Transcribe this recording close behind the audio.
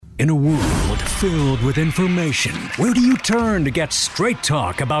In a world filled with information, where do you turn to get straight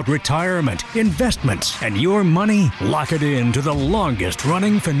talk about retirement, investments, and your money? Lock it in to the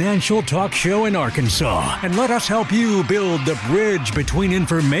longest-running financial talk show in Arkansas, and let us help you build the bridge between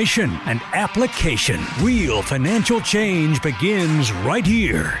information and application. Real financial change begins right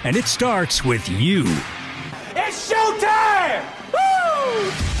here, and it starts with you. It's showtime!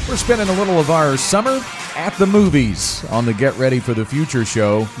 Woo! We're spending a little of our summer at the movies on the Get Ready for the Future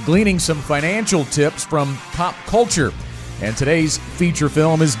show, gleaning some financial tips from pop culture. And today's feature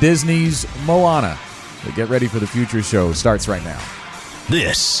film is Disney's Moana. The Get Ready for the Future show starts right now.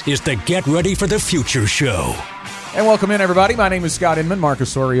 This is the Get Ready for the Future show. And welcome in, everybody. My name is Scott Inman, Mark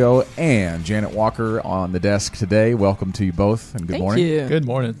Osorio, and Janet Walker on the desk today. Welcome to you both, and good morning. Thank you. Good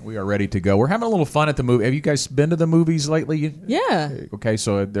morning. We are ready to go. We're having a little fun at the movie. Have you guys been to the movies lately? Yeah. Okay,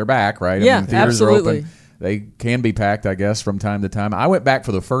 so they're back, right? Yeah, theaters absolutely. are open. They can be packed, I guess, from time to time. I went back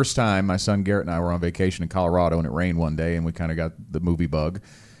for the first time. My son Garrett and I were on vacation in Colorado, and it rained one day, and we kind of got the movie bug.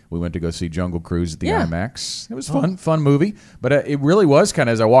 We went to go see Jungle Cruise at the IMAX. It was fun movie. But it really was kind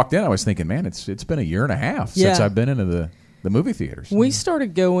of, as I walked in, I was thinking, man, it's been a year and a half since I've been into the movie theaters. We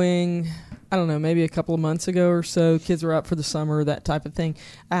started going, I don't know, maybe a couple of months ago or so. Kids were out for the summer, that type of thing.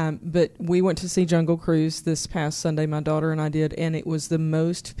 But we went to see Jungle Cruise this past Sunday, my daughter and I did, and it was the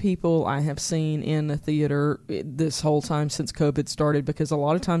most people I have seen in the theater this whole time since COVID started, because a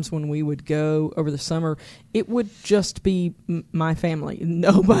lot of times when we would go over the summer, it would just be my family,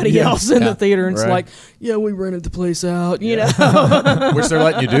 nobody else in the theater. And it's like, we rented the place out, you know. Which they're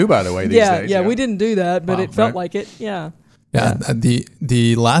letting you do, by the way, these days. Yeah, we didn't do that, but it felt like it, Yeah,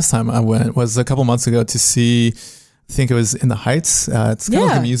 the last time I went was a couple months ago to see, I think it was In the Heights. It's kind of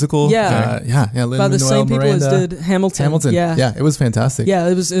like a musical. Yeah. By the same people as did Hamilton. Yeah, it was fantastic. Yeah,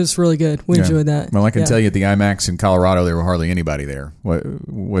 it was really good. We enjoyed that. Well, I can tell you at the IMAX in Colorado, there were hardly anybody there,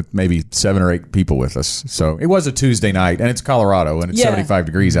 with maybe 7 or 8 people with us. So it was a Tuesday night, and it's Colorado, and it's 75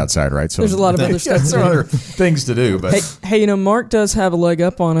 degrees outside, right? So there's a lot of other stuff. Some other things to do. But hey, Mark does have a leg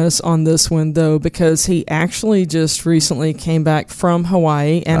up on us on this one, though, because he actually just recently came back from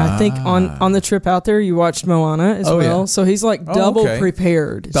Hawaii, and I think on the trip out there, you watched Moana as well. Yeah. So he's like double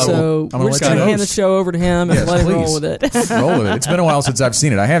prepared. So we're just going to hand the show over to him and let him roll with it. Roll with it. It's been a while since I've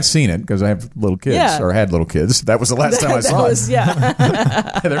seen it. I have seen it because I have little kids, or had little kids. That was the last time I saw it.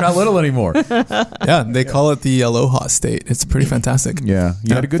 Yeah. They're not little anymore. Yeah, they call it the Aloha State. It's pretty fantastic. Yeah.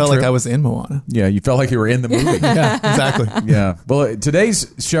 You had a good felt trip. like I was in Moana. Yeah, you felt like you were in the movie. Yeah, exactly. Yeah. Well,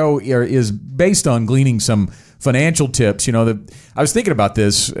 today's show is based on gleaning some financial tips. You know, I was thinking about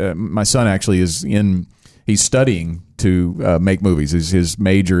this. My son actually he's studying to make movies. His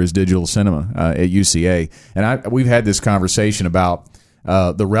major is digital cinema at UCA. And we've had this conversation about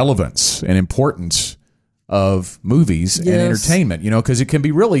the relevance and importance of movies and entertainment, because it can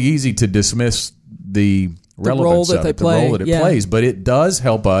be really easy to dismiss the relevance of it, the role that it plays. But it does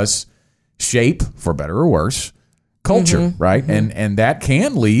help us shape, for better or worse, culture, right? Mm-hmm. And that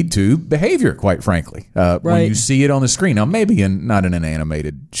can lead to behavior, quite frankly, when you see it on the screen. Now, maybe not in an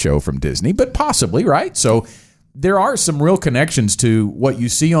animated show from Disney, but possibly, right? So there are some real connections to what you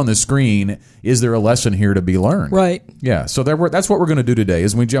see on the screen. Is there a lesson here to be learned? Right. Yeah, so that's what we're going to do today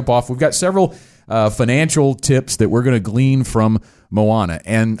as we jump off. We've got several financial tips that we're going to glean from Moana.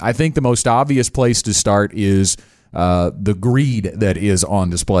 And I think the most obvious place to start is the greed that is on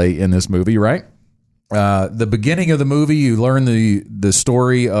display in this movie, right? The beginning of the movie, you learn the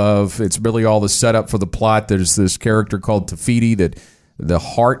story of, it's really all the setup for the plot. There's this character called Te Fiti that the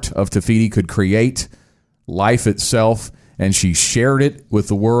heart of Te Fiti could create life itself, and she shared it with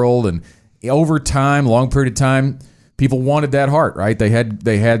the world. And over time, long period of time, people wanted that heart, right? They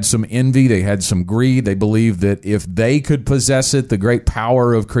had some envy, they had some greed. They believed that if they could possess it, the great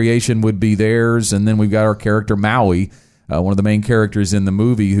power of creation would be theirs. And then we've got our character Maui, one of the main characters in the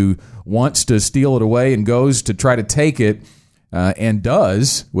movie, who wants to steal it away and goes to try to take it, and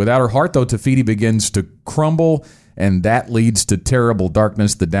does. Without her heart, though, Te Fiti begins to crumble, and that leads to terrible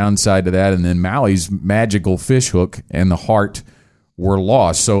darkness, the downside to that. And then Maui's magical fish hook and the heart were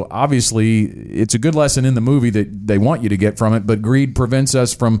lost. So obviously, it's a good lesson in the movie that they want you to get from it, but greed prevents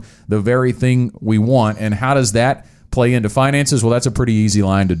us from the very thing we want. And how does that play into finances? Well, that's a pretty easy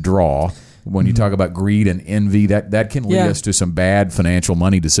line to draw. When you talk about greed and envy, that can lead us to some bad financial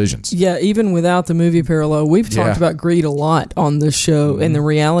money decisions. Yeah, even without the movie parallel, we've talked about greed a lot on this show, and the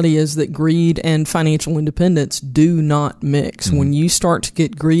reality is that greed and financial independence do not mix. When you start to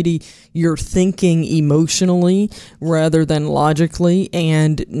get greedy, you're thinking emotionally rather than logically,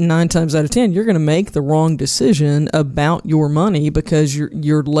 and 9 times out of 10, you're going to make the wrong decision about your money because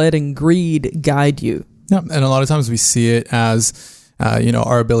you're letting greed guide you. Yeah, and a lot of times we see it as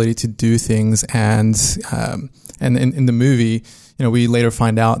our ability to do things. And in the movie, we later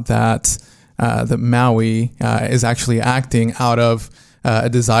find out that Maui is actually acting out of a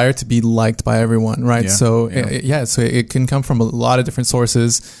desire to be liked by everyone, right? So it can come from a lot of different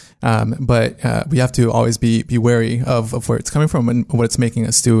sources. But we have to always be wary of where it's coming from and what it's making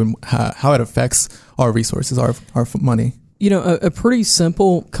us do and how it affects our resources, our money. A pretty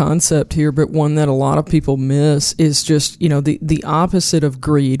simple concept here, but one that a lot of people miss is just, the opposite of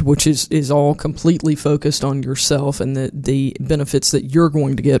greed, which is all completely focused on yourself and the benefits that you're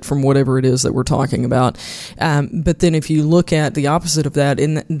going to get from whatever it is that we're talking about. But then if you look at the opposite of that,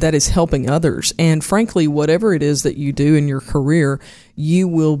 and that is helping others. And frankly, whatever it is that you do in your career, you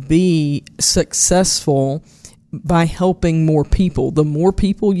will be successful by helping more people. The more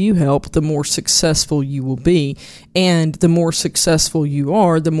people you help, the more successful you will be. And the more successful you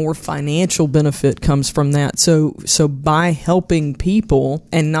are, the more financial benefit comes from that. So by helping people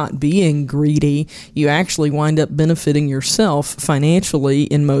and not being greedy, you actually wind up benefiting yourself financially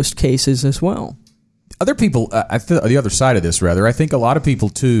in most cases as well. Other people, the other side of this, rather, I think a lot of people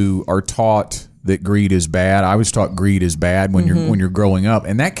too are taught that greed is bad. I was taught greed is bad when you're growing up,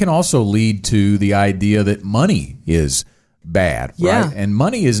 and that can also lead to the idea that money is bad, right? And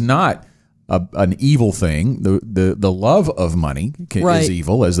money is not an evil thing. The love of money is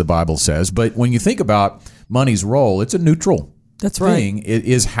evil, as the Bible says. But when you think about money's role, it's a neutral thing. It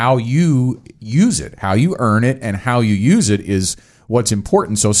is how you use it, how you earn it, and how you use it is what's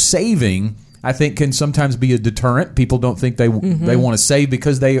important. So saving, I think, can sometimes be a deterrent. People don't think they want to save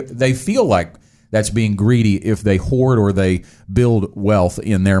because they feel like that's being greedy if they hoard or they build wealth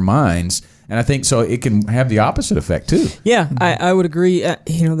in their minds. And I think so it can have the opposite effect too. Yeah, I would agree.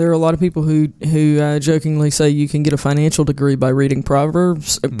 There are a lot of people who jokingly say you can get a financial degree by reading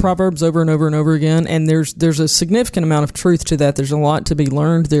Proverbs over and over and over again. And there's a significant amount of truth to that. There's a lot to be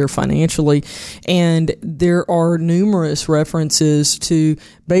learned there financially. And there are numerous references to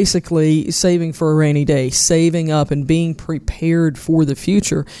basically saving for a rainy day, saving up and being prepared for the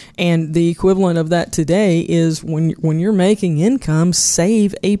future. And the equivalent of that today is when you're making income,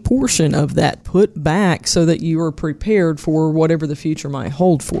 save a portion of that, put back so that you are prepared for whatever the future might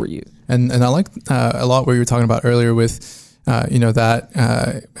hold for you. And I like a lot what you were talking about earlier with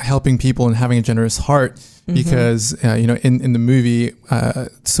that helping people and having a generous heart, because in the movie,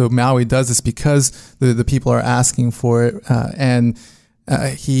 so Maui does this because the people are asking for it, and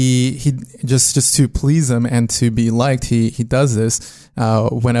he just to please them and to be liked, he does this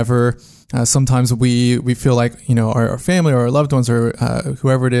whenever sometimes we feel like our family or our loved ones or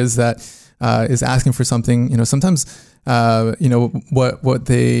whoever it is that is asking for something. Sometimes what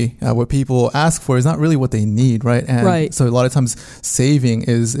people ask for is not really what they need, right? And so a lot of times saving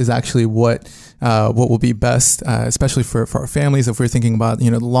is actually what will be best, especially for our families. If we're thinking about the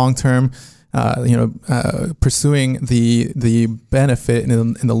long term, pursuing the benefit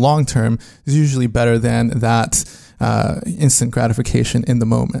in the long term is usually better than that instant gratification in the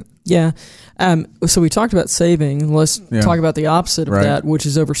moment. Yeah. So we talked about saving. Let's talk about the opposite of that, which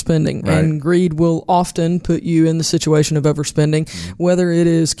is overspending. Right. And greed will often put you in the situation of overspending, whether it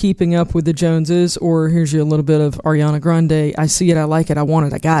is keeping up with the Joneses or here's you a little bit of Ariana Grande. I see it, I like it, I want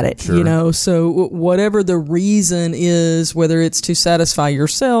it, I got it. Sure. So whatever the reason is, whether it's to satisfy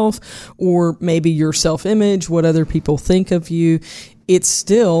yourself or maybe your self-image, what other people think of you, it's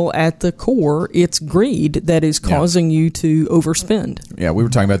still at the core, it's greed that is causing you to overspend. Yeah, we were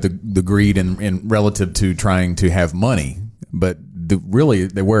talking about the greed in relative to trying to have money, but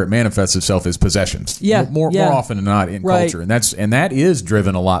where it manifests itself is possessions. More often than not in culture, and that is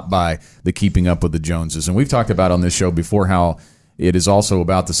driven a lot by the keeping up with the Joneses. And we've talked about on this show before how it is also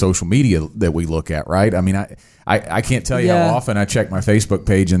about the social media that we look at, right? I mean, I can't tell you how often I check my Facebook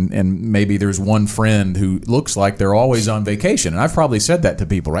page and maybe there's one friend who looks like they're always on vacation. And I've probably said that to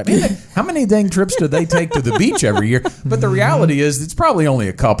people, right? Man, how many dang trips do they take to the beach every year? But the reality is it's probably only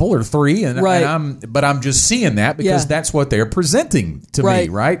a couple or three. But I'm just seeing that because that's what they're presenting to me,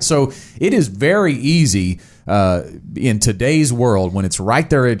 right? So it is very easy in today's world when it's right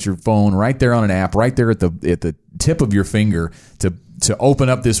there at your phone, right there on an app, right there at the tip of your finger to open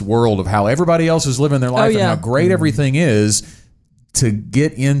up this world of how everybody else is living their life and how great everything is, to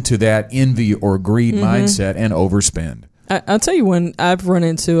get into that envy or greed mindset and overspend. I'll tell you one I've run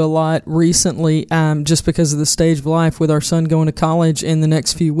into a lot recently, just because of the stage of life with our son going to college in the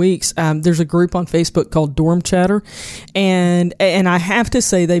next few weeks. There's a group on Facebook called Dorm Chatter, and I have to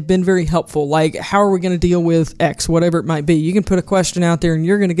say they've been very helpful. Like, how are we going to deal with X, whatever it might be? You can put a question out there, and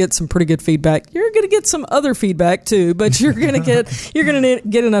you're going to get some pretty good feedback. You're going to get some other feedback too, but you're going to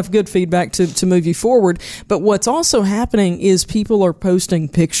get enough good feedback to move you forward. But what's also happening is people are posting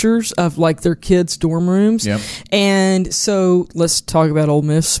pictures of like their kids' dorm rooms, and so let's talk about Ole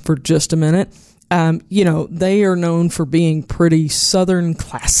Miss for just a minute. They are known for being pretty Southern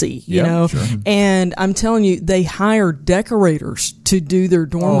classy, you know, sure. And I'm telling you, they hire decorators to do their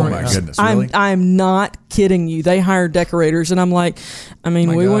dorm rooms. Oh my goodness, really? I'm not kidding you. They hire decorators, and I'm like,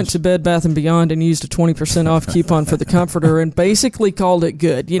 we went to Bed Bath & Beyond and used a 20% off coupon for the comforter and basically called it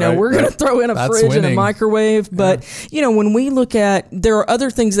good. We're going to throw in a fridge and a microwave, but when we look at, there are other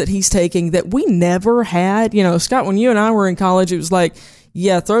things that he's taking that we never had. Scott, when you and I were in college, it was like,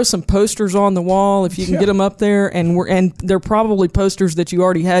 throw some posters on the wall if you can get them up there, and they're probably posters that you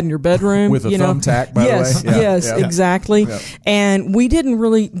already had in your bedroom with a thumbtack. By the way, yes, exactly. Yeah. And we didn't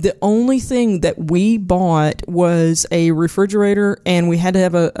really. The only thing that we bought was a refrigerator, and we had to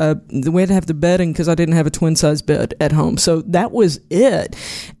have the bedding because I didn't have a twin size bed at home, so that was it.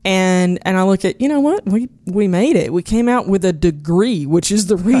 And I look at, what we made it. We came out with a degree, which is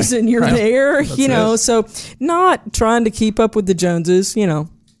the reason you're there. So not trying to keep up with the Joneses.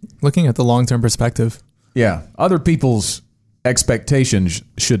 Looking at the long-term perspective. Yeah. Other people's expectations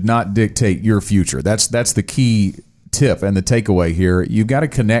should not dictate your future. That's the key tip and the takeaway here. You've got to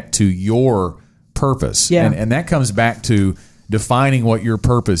connect to your purpose. Yeah. And that comes back to defining what your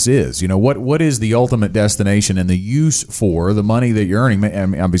purpose is. What is the ultimate destination and the use for the money that you're earning?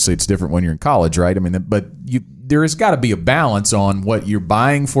 Obviously, it's different when you're in college, right? But there has got to be a balance on what you're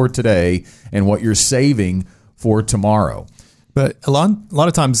buying for today and what you're saving for tomorrow. But a lot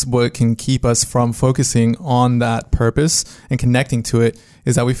of times what can keep us from focusing on that purpose and connecting to it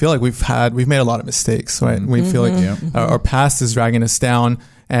is that we feel like we've made a lot of mistakes, right? We feel like our past is dragging us down,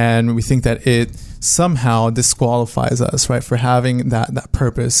 and we think that it somehow disqualifies us, right, for having that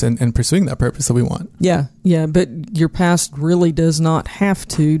purpose and pursuing that purpose that we want. Yeah, but your past really does not have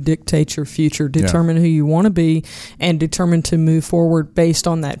to dictate your future. Determine who you want to be and determine to move forward based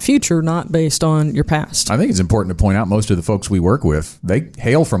on that future, not based on your past. I think it's important to point out most of the folks we work with, they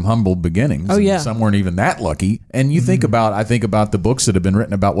hail from humble beginnings. Oh, yeah. Some weren't even that lucky. And you think about the books that have been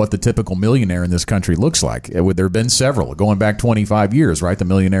written about what the typical millionaire in this country looks like. There have been several going back 25 years, right? The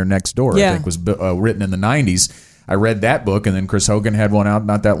Millionaire Next Door, I think, was written in the 90s. I read that book, and then Chris Hogan had one out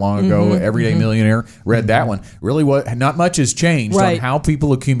not that long ago, Everyday Millionaire. Read that one. Really, not much has changed on how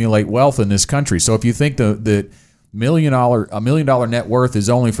people accumulate wealth in this country. So if you think that $1 million net worth is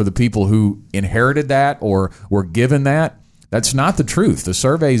only for the people who inherited that or were given that, that's not the truth. The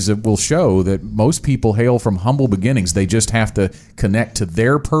surveys will show that most people hail from humble beginnings. They just have to connect to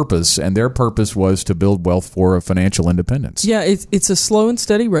their purpose, and their purpose was to build wealth for a financial independence. Yeah, it's a slow and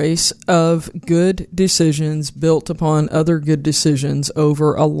steady race of good decisions built upon other good decisions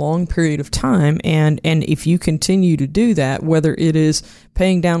over a long period of time. And if you continue to do that, whether it is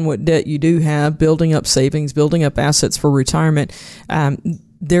paying down what debt you do have, building up savings, building up assets for retirement,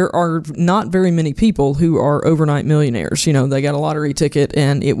 there are not very many people who are overnight millionaires. They got a lottery ticket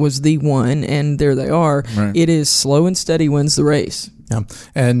and it was the one, and there they are. Right. It is slow and steady wins the race. Yeah.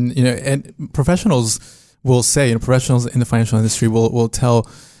 And professionals will say, professionals in the financial industry will tell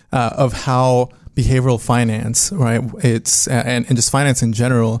of how behavioral finance, right? It's and just finance in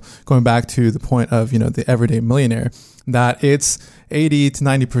general, going back to the point of, the everyday millionaire, that it's 80 to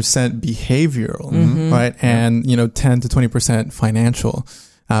 90% behavioral, right? And, 10 to 20% financial.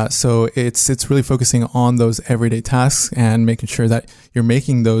 So it's really focusing on those everyday tasks and making sure that you're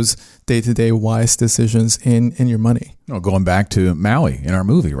making those day-to-day wise decisions in your money. Going back to Maui in our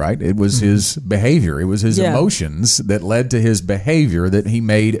movie, right? It was his behavior. It was his emotions that led to his behavior that he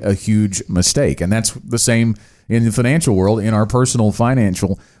made a huge mistake. And that's the same in the financial world, in our personal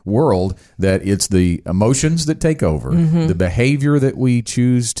financial world, that it's the emotions that take over, the behavior that we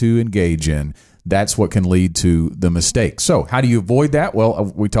choose to engage in. That's what can lead to the mistake. So how do you avoid that?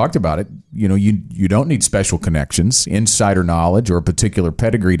 Well, we talked about it. You don't need special connections, insider knowledge, or a particular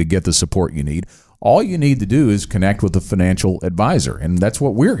pedigree to get the support you need. All you need to do is connect with a financial advisor, and that's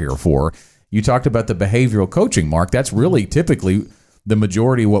what we're here for. You talked about the behavioral coaching, Mark. That's really typically the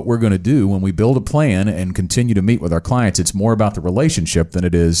majority of what we're going to do when we build a plan and continue to meet with our clients. It's more about the relationship than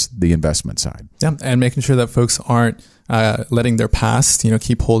it is the investment side. Yeah, and making sure that folks aren't letting their past,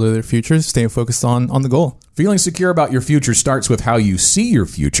 keep hold of their futures, staying focused on the goal. Feeling secure about your future starts with how you see your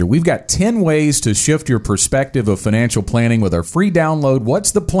future. We've got 10 ways to shift your perspective of financial planning with our free download,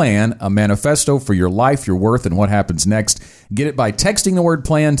 What's the Plan? A manifesto for your life, your worth, and what happens next. Get it by texting the word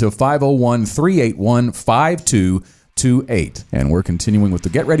plan to 501-381-5228. And we're continuing with the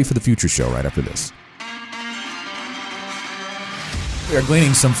Get Ready for the Future show right after this. We are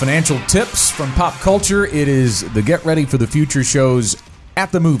gleaning some financial tips from pop culture. It is the Get Ready for the Future shows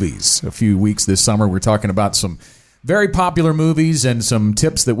at the movies. A few weeks this summer, we're talking about some very popular movies and some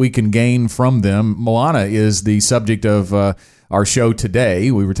tips that we can gain from them. Moana is the subject of our show today.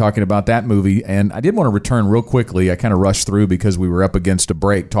 We were talking about that movie, and I did want to return real quickly. I kind of rushed through because we were up against a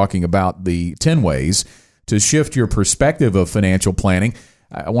break talking about the 10 ways to shift your perspective of financial planning.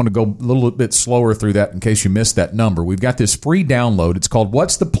 I want to go a little bit slower through that in case you missed that number. We've got this free download. It's called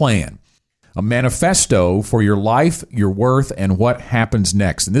What's the Plan? A manifesto for your life, your worth, and what happens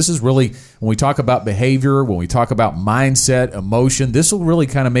next. And this is really, when we talk about behavior, when we talk about mindset, emotion, this will really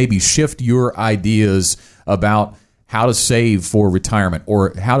kind of maybe shift your ideas about how to save for retirement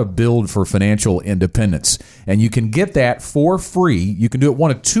or how to build for financial independence. And you can get that for free. You can do it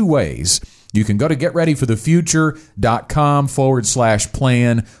one of two ways. You can go to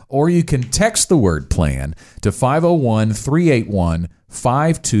getreadyforthefuture.com/plan, or you can text the word plan to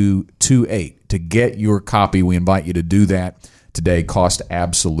 501-381-5228 to get your copy. We invite you to do that today. Cost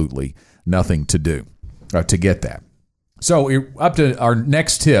absolutely nothing to do, to get that. So we're up to our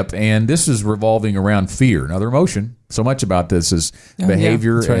next tip, and this is revolving around fear. Another emotion. So much about this is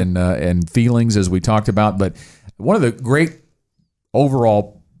behavior and feelings, as we talked about. But one of the great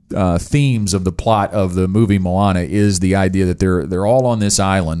overall themes of the plot of the movie Moana is the idea that they're all on this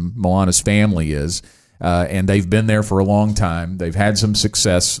island. Moana's family is, and they've been there for a long time. They've had some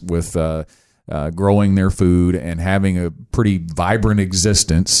success with growing their food and having a pretty vibrant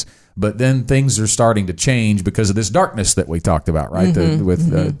existence. But then things are starting to change because of this darkness that we talked about, right?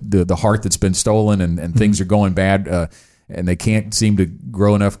 The heart that's been stolen, and things are going bad, and they can't seem to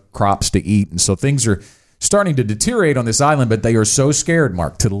grow enough crops to eat, and so things are starting to deteriorate on this island, but they are so scared,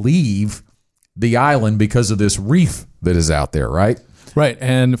 Mark, to leave the island because of this reef that is out there, right? Right.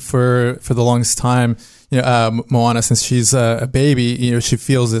 And for the longest time, Moana, since she's a baby, she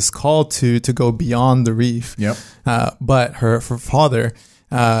feels this call to go beyond the reef. Yep. But her father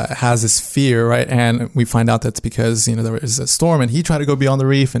has this fear, right? And we find out that's because, there was a storm and he tried to go beyond the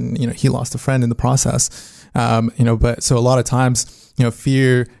reef and, he lost a friend in the process. But so a lot of times,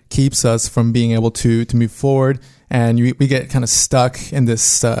 fear keeps us from being able to move forward, and we get kind of stuck in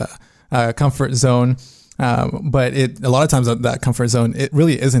this comfort zone. But a lot of times that comfort zone, it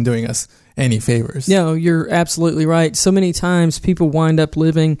really isn't doing us any favors. No, you're absolutely right. So many times people wind up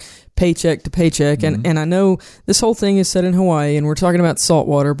living paycheck to paycheck. And I know this whole thing is set in Hawaii, and we're talking about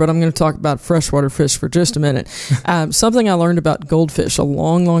saltwater, but I'm going to talk about freshwater fish for just a minute. Something I learned about goldfish a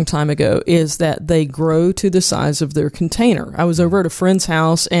long, long time ago is that they grow to the size of their container. I was over at a friend's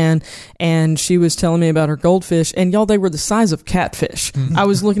house, and she was telling me about her goldfish, and y'all, they were the size of catfish. I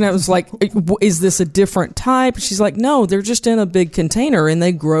was looking at it, was like, is this a different type? She's like, no, they're just in a big container, and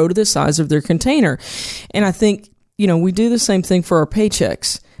they grow to the size of their container. And I think, we do the same thing for our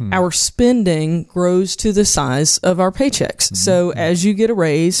paychecks. Our spending grows to the size of our paychecks. So as you get a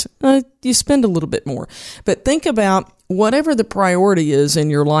raise, you spend a little bit more. But think about whatever the priority is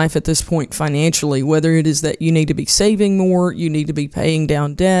in your life at this point financially, whether it is that you need to be saving more, you need to be paying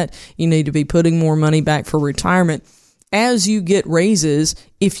down debt, you need to be putting more money back for retirement. As you get raises,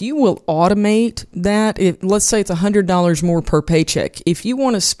 if you will automate that, let's say it's $100 more per paycheck. If you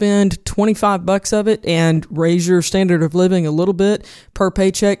want to spend $25 of it and raise your standard of living a little bit per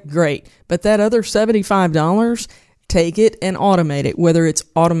paycheck, great. But that other $75, take it and automate it, whether it's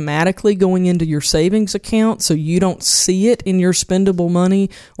automatically going into your savings account so you don't see it in your spendable money,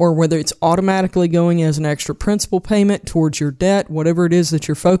 or whether it's automatically going as an extra principal payment towards your debt, whatever it is that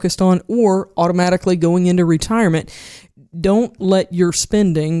you're focused on, or automatically going into retirement. Don't let your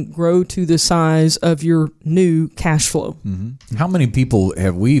spending grow to the size of your new cash flow. How many people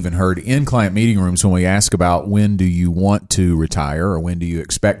have we even heard in client meeting rooms when we ask about when do you want to retire or when do you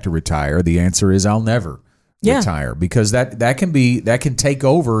expect to retire? The answer is I'll never retire, because that can take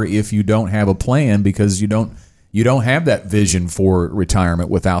over if you don't have a plan, because you don't have that vision for retirement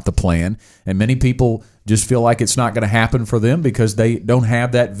without the plan. And many people just feel like it's not going to happen for them because they don't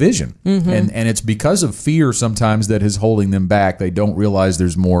have that vision. And it's because of fear sometimes that is holding them back. They don't realize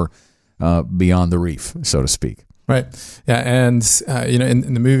there's more beyond the reef, so to speak. Right. Yeah. And,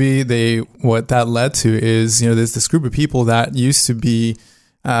 in the movie, what that led to is, there's this group of people that used to be,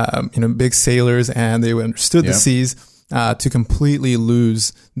 big sailors, and they understood the seas, to completely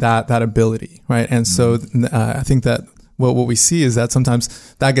lose that ability. Right. And so, I think that what we see is that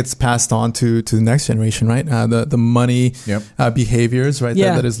sometimes that gets passed on to the next generation, right? The money behaviors, right?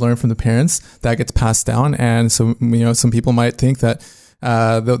 That is learned from the parents, that gets passed down. And so, some people might think that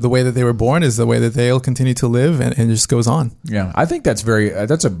the way that they were born is the way that they'll continue to live, and it just goes on. Yeah, I think that's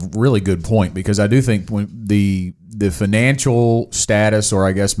a really good point, because I do think when the financial status, or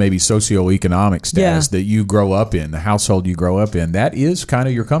I guess maybe socioeconomic status that you grow up in, the household you grow up in, that is kind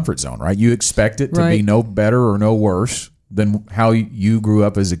of your comfort zone, right? You expect it to be no better or no worse than how you grew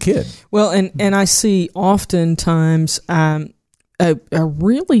up as a kid. Well, and I see oftentimes a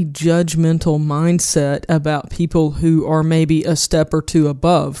really judgmental mindset about people who are maybe a step or two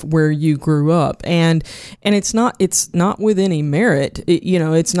above where you grew up, and it's not with any merit.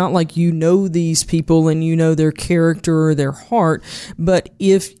 It's not like these people and their character or their heart, but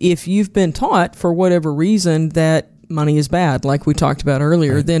if you've been taught for whatever reason that money is bad, like we talked about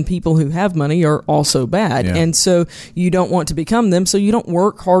earlier, then people who have money are also bad. Yeah. And so you don't want to become them, so you don't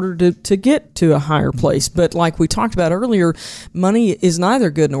work harder to get to a higher place. But like we talked about earlier, money is neither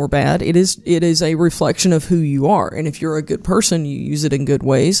good nor bad. It is a reflection of who you are. And if you're a good person, you use it in good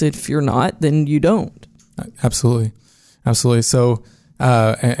ways. If you're not, then you don't. Absolutely. So,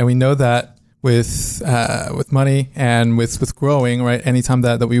 and we know that with money and with growing, right? Anytime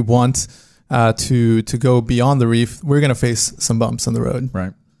that we want to go beyond the reef, we're going to face some bumps on the road.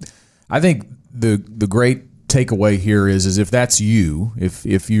 Right. I think the great takeaway here is if that's you,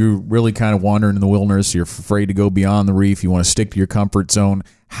 if you're really kind of wandering in the wilderness, you're afraid to go beyond the reef, you want to stick to your comfort zone,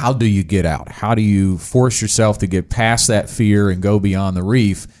 how do you get out? How do you force yourself to get past that fear and go beyond the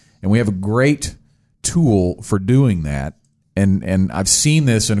reef? And we have a great tool for doing that. And I've seen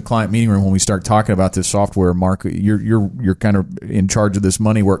this in a client meeting room when we start talking about this software. Mark, you're kind of in charge of this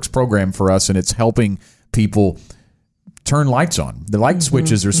MoneyWorks program for us, and it's helping people turn lights on. The light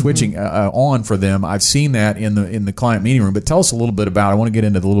switches are switching on for them. I've seen that in the client meeting room. But tell us a little bit about. I want to get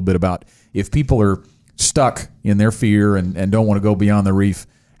into a little bit about if people are stuck in their fear and don't want to go beyond the reef,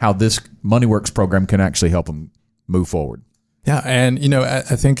 how this MoneyWorks program can actually help them move forward. Yeah, and I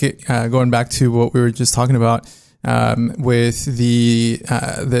think going back to what we were just talking about. With the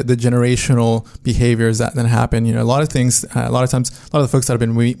generational behaviors that then happen, a lot of times, a lot of the folks that I've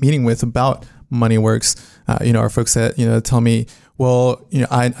been meeting with about MoneyWorks, are folks that tell me, well,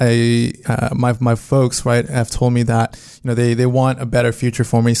 my folks, right, have told me that they want a better future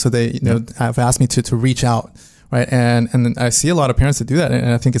for me, so they have asked me to reach out. Right. And I see a lot of parents that do that,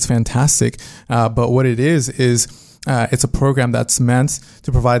 and I think it's fantastic. But what it is it's a program that's meant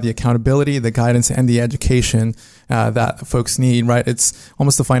to provide the accountability, the guidance, and the education that folks need. Right, it's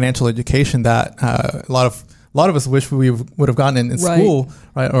almost the financial education that a lot of us wish we would have gotten in school,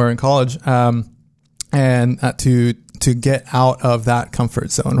 right, or in college, and to get out of that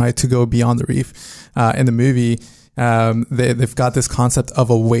comfort zone, right, to go beyond the reef. In the movie, they've got this concept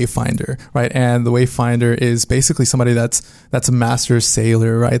of a wayfinder, right? And the wayfinder is basically somebody that's a master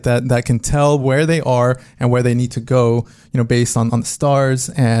sailor, right? That can tell where they are and where they need to go, based on the stars,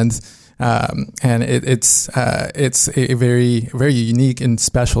 and it's a very, very unique and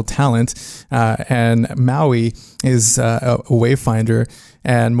special talent. And Maui is a wayfinder,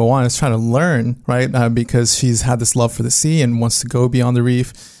 and Moana is trying to learn, right? Because she's had this love for the sea and wants to go beyond the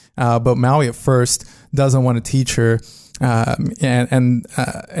reef. But Maui at first doesn't want to teach her, and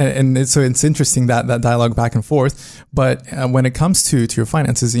so it's interesting that dialogue back and forth. But when it comes to your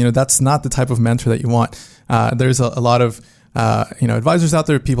finances, that's not the type of mentor that you want. There's a lot of advisors out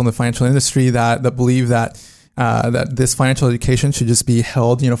there, people in the financial industry that believe that this financial education should just be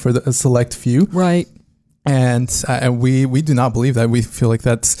held for a select few, right? And we do not believe that. We feel like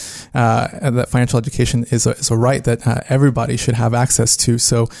that financial education is a right that everybody should have access to.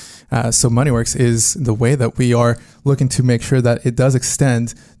 So MoneyWorks is the way that we are looking to make sure that it does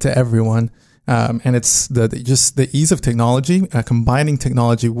extend to everyone. And it's the ease of technology, combining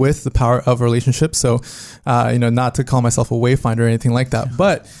technology with the power of relationships. So, not to call myself a wayfinder or anything like that,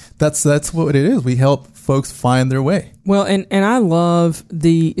 but that's what it is. We help folks find their way. Well, and I love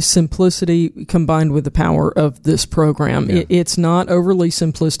the simplicity combined with the power of this program. Yeah. It's not overly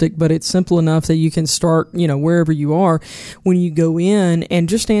simplistic, but it's simple enough that you can start, wherever you are. When you go in and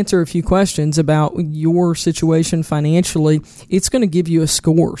just answer a few questions about your situation financially, it's going to give you a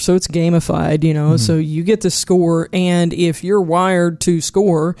score. So it's gamified, so you get the score. And if you're wired to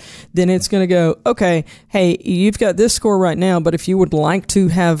score, then it's going to go, okay, hey, you've got this score right now, but if you would like to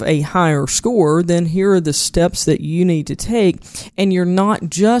have a higher score, then here are are the steps that you need to take. And you're not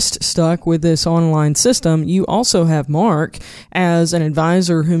just stuck with this online system. You also have Mark as an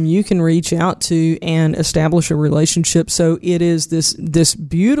advisor whom you can reach out to and establish a relationship. So it is this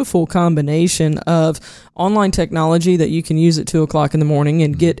beautiful combination of online technology that you can use at 2:00 in the morning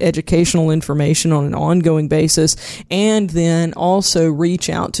and get educational information on an ongoing basis, and then also reach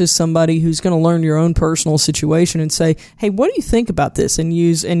out to somebody who's going to learn your own personal situation and say, hey, what do you think about this? And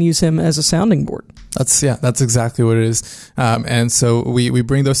use him as a sounding board. That's exactly what it is. And so we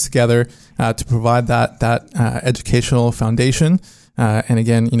bring those together to provide that educational foundation. And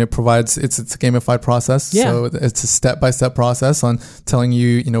again, provides it's a gamified process. Yeah. So it's a step-by-step process on telling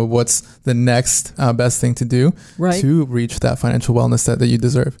you, what's the next best thing to do to reach that financial wellness that you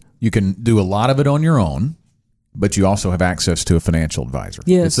deserve. You can do a lot of it on your own, but you also have access to a financial advisor.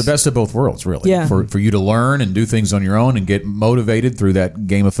 Yes. It's the best of both worlds, really. Yeah. For you to learn and do things on your own and get motivated through that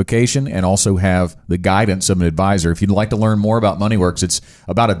gamification, and also have the guidance of an advisor. If you'd like to learn more about MoneyWorks, it's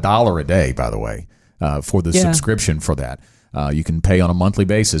about $1 a day, by the way, for the subscription for that. You can pay on a monthly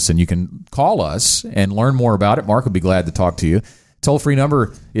basis, and you can call us and learn more about it. Mark would be glad to talk to you. Toll-free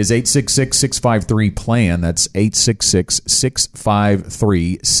number is 866-653-PLAN. That's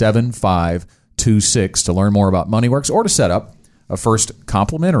 866-653-7526 to learn more about MoneyWorks, or to set up a first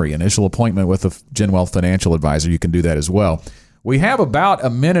complimentary initial appointment with a GenWealth financial advisor. You can do that as well. We have about a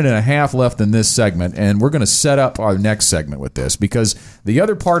minute and a half left in this segment, and we're going to set up our next segment with this, because the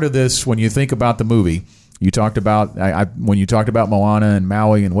other part of this, when you think about the movie, you talked about when you talked about Moana and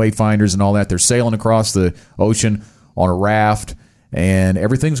Maui and wayfinders and all that, they're sailing across the ocean on a raft, and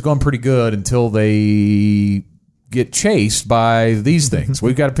everything's going pretty good until they get chased by these things.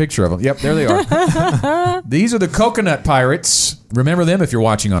 We've got a picture of them. Yep, there they are. These are the coconut pirates. Remember them if you're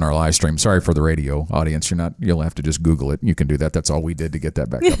watching on our live stream. Sorry for the radio audience. You'll have to just Google it. You can do that. That's all we did to get that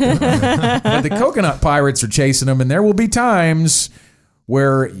back up there. But the coconut pirates are chasing them, and there will be times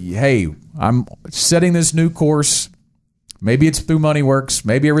where, hey, I'm setting this new course. Maybe it's through MoneyWorks.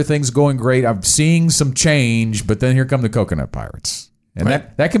 Maybe everything's going great. I'm seeing some change, but then here come the coconut pirates. And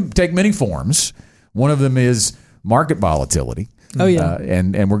that can take many forms. One of them is market volatility. Oh, yeah.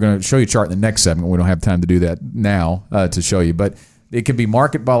 And we're going to show you a chart in the next segment. We don't have time to do that now to show you. But it can be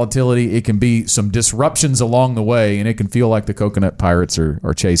market volatility. It can be some disruptions along the way, and it can feel like the coconut pirates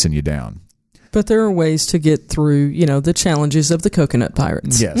are chasing you down. But there are ways to get through, the challenges of the coconut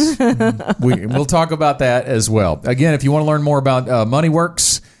pirates. Yes. We'll talk about that as well. Again, if you want to learn more about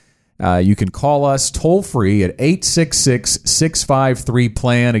MoneyWorks, you can call us toll-free at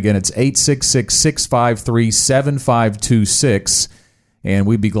 866-653-PLAN. Again, it's 866-653-7526. And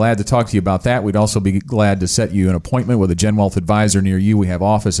we'd be glad to talk to you about that. We'd also be glad to set you an appointment with a GenWealth advisor near you. We have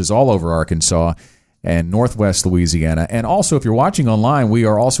offices all over Arkansas and Northwest Louisiana. And also, if you're watching online, we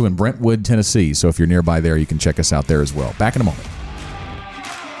are also in Brentwood, Tennessee. So if you're nearby there, you can check us out there as well. Back in a moment.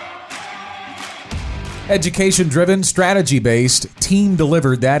 Education-driven, strategy-based,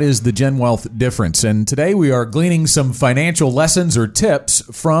 team-delivered, that is the GenWealth difference. And today we are gleaning some financial lessons or tips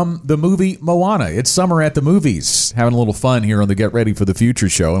from the movie Moana. It's summer at the movies. Having a little fun here on the Get Ready for the Future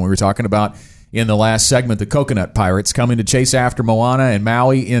show. And we were talking about, in the last segment, the coconut pirates coming to chase after Moana and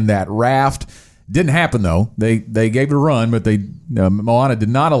Maui in that raft. Didn't happen, though. They gave it a run, but Moana did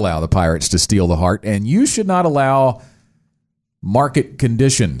not allow the pirates to steal the heart. And you should not allow market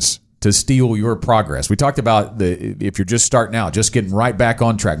conditions to steal your progress. We talked about if you're just starting out, just getting right back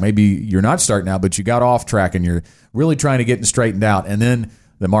on track. Maybe you're not starting out, but you got off track and you're really trying to get straightened out. And then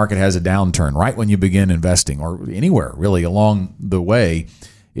the market has a downturn right when you begin investing, or anywhere really along the way.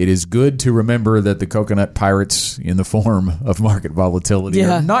 It is good to remember that the coconut pirates, in the form of market volatility,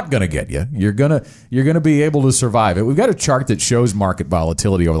 are not going to get you. You're gonna be able to survive it. We've got a chart that shows market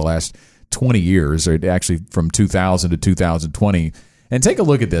volatility over the last 20 years, or actually from 2000 to 2020. And take a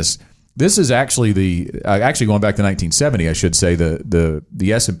look at this. This is actually actually going back to 1970, I should say, the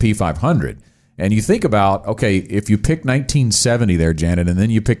S&P 500. And you think about, okay, if you pick 1970 there, Janet, and then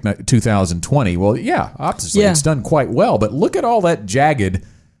you pick 2020, well, obviously it's done quite well. But look at all that jagged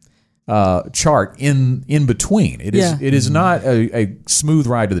chart in between. It is not a smooth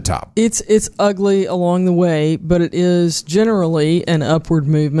ride to the top. It's ugly along the way, but it is generally an upward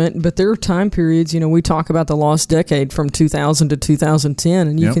movement. But there are time periods, we talk about the lost decade from 2000 to 2010,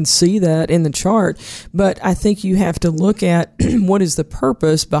 and you can see that in the chart. But I think you have to look at what is the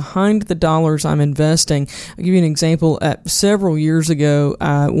purpose behind the dollars I'm investing. I'll give you an example. Several years ago,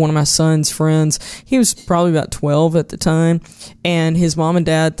 one of my son's friends, he was probably about 12 at the time, and his mom and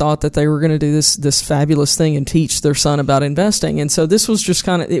dad thought that that they were going to do this fabulous thing and teach their son about investing. And so this was just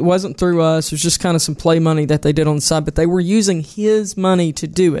kind of, it wasn't through us. It was just kind of some play money that they did on the side, but they were using his money to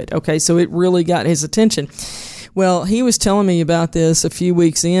do it. Okay, so it really got his attention. Well, he was telling me about this a few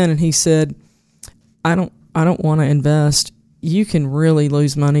weeks in, and he said, I don't want to invest. You can really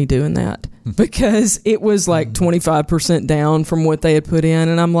lose money doing that, because it was like 25% down from what they had put in.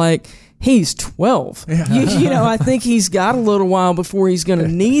 And I'm like, he's 12. You know, I think he's got a little while before he's going to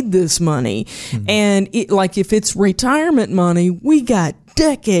need this money. And if it's retirement money, we got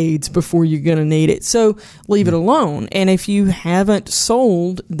decades before you're going to need it. So leave it alone. And if you haven't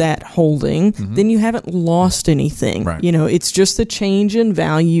sold that holding, then you haven't lost anything. Right. You know, it's just the change in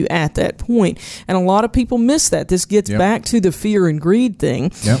value at that point. And a lot of people miss that. This gets back to the fear and greed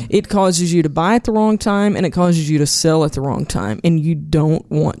thing. It causes you to buy at the wrong time, and it causes you to sell at the wrong time. And you don't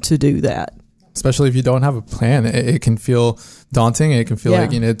want to do that. Especially if you don't have a plan, it can feel daunting. It can feel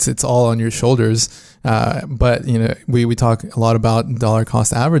like, you know, it's all on your shoulders. But you know, we talk a lot about dollar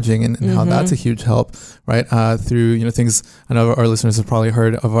cost averaging and how that's a huge help, right? Through, you know, things. I know our listeners have probably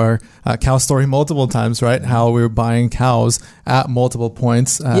heard of our cow story multiple times, right? How we were buying cows at multiple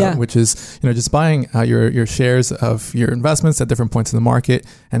points, which is, you know, just buying your shares of your investments at different points in the market,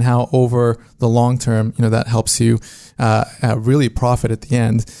 and how over the long term, you know, that helps you really profit at the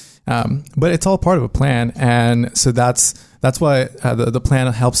end. But it's all part of a plan, and so that's why the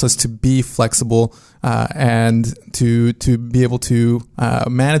plan helps us to be flexible and to be able to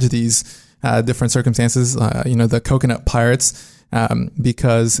manage these different circumstances. You know, the coconut pirates,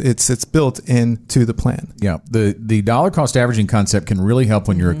 because it's built into the plan. Yeah, the dollar cost averaging concept can really help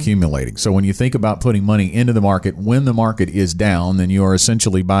when you're accumulating. So when you think about putting money into the market when the market is down, then you are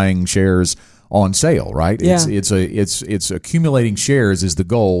essentially buying shares on sale, right? Yeah. It's accumulating shares is the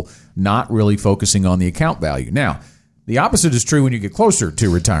goal, not really focusing on the account value. Now, the opposite is true when you get closer to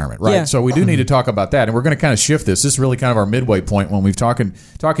retirement, right? Yeah. So we do need to talk about that, and we're going to kind of shift this. This is really kind of our midway point when we've talking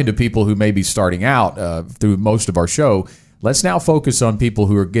to people who may be starting out through most of our show. Let's now focus on people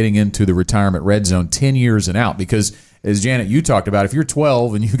who are getting into the retirement red zone 10 years and out, because as Janet, you talked about, if you're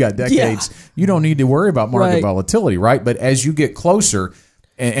 12 and you've got decades, you don't need to worry about market volatility, right? But as you get closer,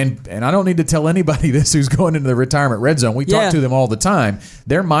 and I don't need to tell anybody this who's going into the retirement red zone. We talk to them all the time.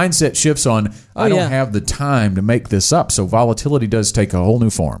 Their mindset shifts on, I don't have the time to make this up. So volatility does take a whole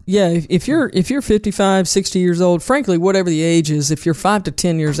new form. Yeah, if you're 55, 60 years old, frankly, whatever the age is, if you're 5 to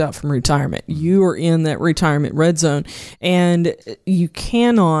 10 years out from retirement, you are in that retirement red zone. And you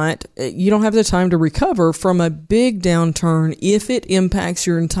don't have the time to recover from a big downturn if it impacts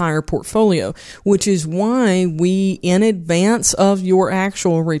your entire portfolio, which is why we, in advance of your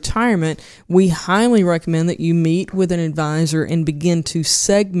actual retirement, we highly recommend that you meet with an advisor and begin to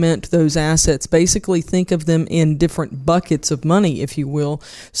segment those assets. Basically, think of them in different buckets of money, if you will,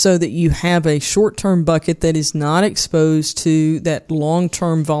 so that you have a short-term bucket that is not exposed to that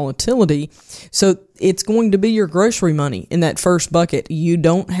long-term volatility. So it's going to be your grocery money in that first bucket. You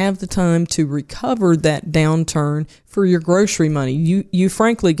don't have the time to recover that downturn for your grocery money. You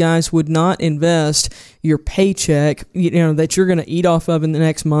frankly, guys, would not invest your paycheck, that you're going to eat off of in the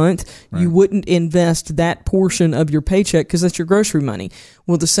next month. Right. You wouldn't invest that portion of your paycheck because that's your grocery money.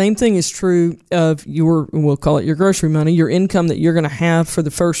 Well, the same thing is true of we'll call it your grocery money. Your income that you're going to have for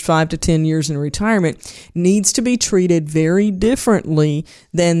the first 5 to 10 years in retirement needs to be treated very differently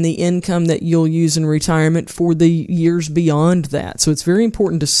than the income that you'll use in retirement for the years beyond that. So it's very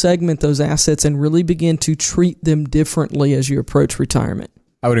important to segment those assets and really begin to treat them differently as you approach retirement.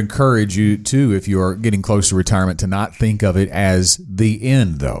 I would encourage you, too, if you are getting close to retirement, to not think of it as the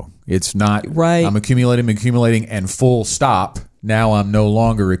end, though. It's not, right. I'm accumulating, and full stop. Now I'm no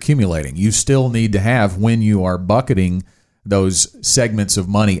longer accumulating. You still need to have, when you are bucketing those segments of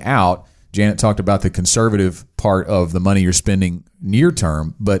money out, Janet talked about the conservative part of the money you're spending near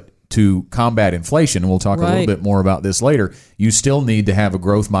term, but to combat inflation, and we'll talk a little bit more about this later, you still need to have a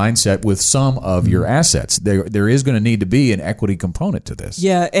growth mindset with some of your assets. There is going to need to be an equity component to this.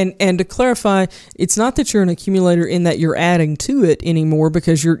 Yeah, and to clarify, it's not that you're an accumulator in that you're adding to it anymore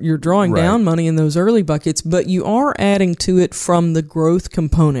because you're drawing down money in those early buckets, but you are adding to it from the growth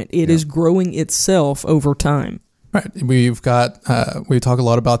component. It is growing itself over time. Right. We talk a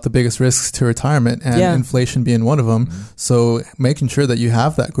lot about the biggest risks to retirement and inflation being one of them. Mm-hmm. So making sure that you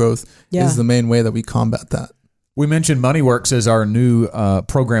have that growth is the main way that we combat that. We mentioned MoneyWorks as our new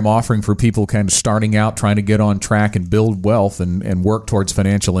program offering for people kind of starting out, trying to get on track and build wealth and work towards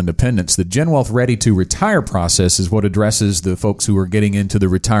financial independence. The GenWealth Ready to Retire process is what addresses the folks who are getting into the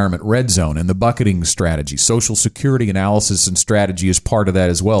retirement red zone and the bucketing strategy. Social Security analysis and strategy is part of that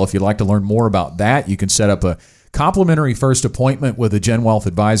as well. If you'd like to learn more about that, you can set up a Complimentary first appointment with a GenWealth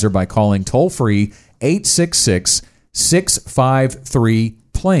advisor by calling toll-free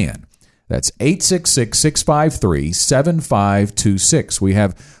 866-653-PLAN. That's 866-653-7526. We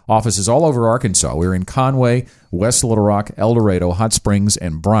have offices all over Arkansas. We're in Conway, West Little Rock, El Dorado, Hot Springs,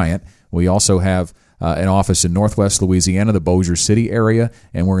 and Bryant. We also have an office in Northwest Louisiana, the Bossier City area,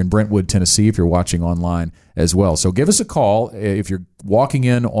 and we're in Brentwood, Tennessee, if you're watching online as well. So give us a call if you're walking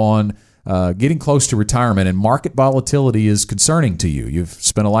in on getting close to retirement and market volatility is concerning to you. You've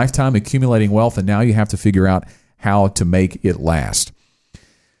spent a lifetime accumulating wealth, and now you have to figure out how to make it last.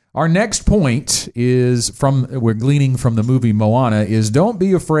 Our next point we're gleaning from the movie Moana, is don't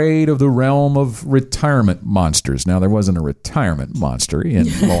be afraid of the realm of retirement monsters. Now, there wasn't a retirement monster in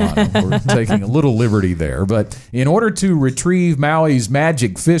Moana. We're taking a little liberty there. But in order to retrieve Maui's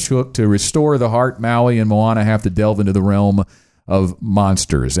magic fish hook to restore the heart, Maui and Moana have to delve into the realm of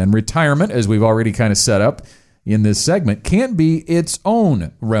monsters. And retirement, as we've already kind of set up in this segment, can be its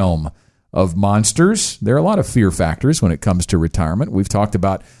own realm of monsters. There are a lot of fear factors when it comes to retirement. We've talked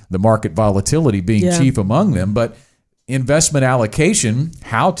about the market volatility being chief among them, but investment allocation,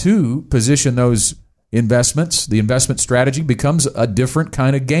 how to position those investments, the investment strategy becomes a different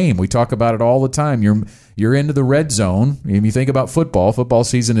kind of game. We talk about it all the time. You're into the red zone. If you think about football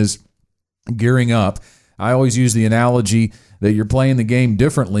season is gearing up. I always use the analogy that you're playing the game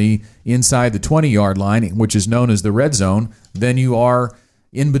differently inside the 20-yard line, which is known as the red zone, than you are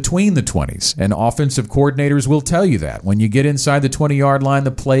in between the 20s. And offensive coordinators will tell you that. When you get inside the 20-yard line,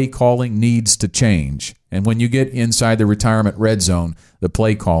 the play calling needs to change. And when you get inside the retirement red zone, the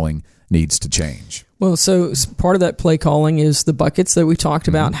play calling needs to change. Well, so part of that play calling is the buckets that we talked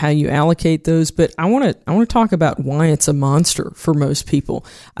about, how you allocate those. But I want to talk about why it's a monster for most people.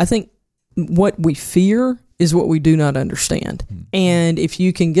 I think what we fear is what we do not understand. And if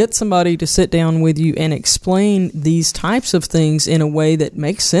you can get somebody to sit down with you and explain these types of things in a way that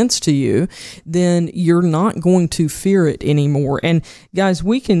makes sense to you, then you're not going to fear it anymore. And guys,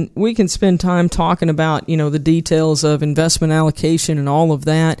 we can spend time talking about, the details of investment allocation and all of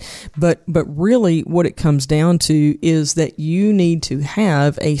that, but really what it comes down to is that you need to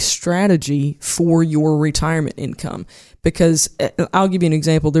have a strategy for your retirement income. Because I'll give you an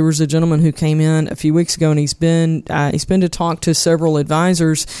example. There was a gentleman who came in a few weeks ago, and he's been to talk to several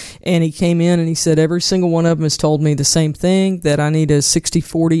advisors, and he came in and he said every single one of them has told me the same thing, that I need a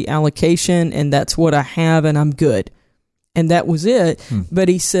 60-40 allocation, and that's what I have, and I'm good. And that was it. But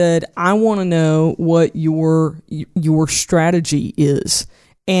he said, I want to know what your strategy is.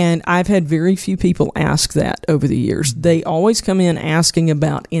 And I've had very few people ask that over the years. They always come in asking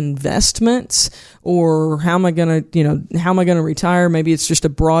about investments or how am I going to retire? Maybe it's just a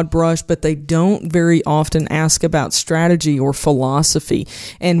broad brush, but they don't very often ask about strategy or philosophy.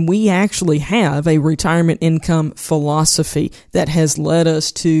 And we actually have a retirement income philosophy that has led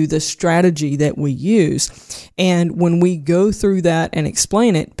us to the strategy that we use. And when we go through that and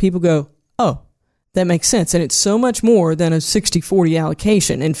explain it, people go, oh, that makes sense. And it's so much more than a 60-40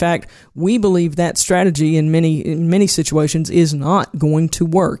 allocation. In fact, we believe that strategy in many situations is not going to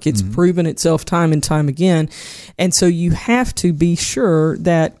work. It's proven itself time and time again. And so you have to be sure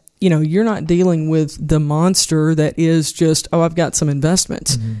that you're not dealing with the monster that is just, I've got some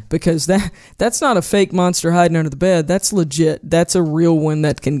investments. Because that's not a fake monster hiding under the bed. That's legit. That's a real one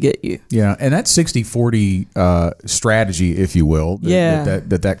that can get you. Yeah, and that 60-40 strategy, if you will,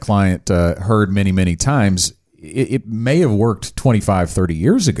 that client heard many, many times, it may have worked 25, 30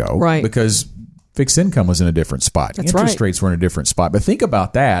 years ago. Right. Because fixed income was in a different spot. That's Interest rates were in a different spot. But think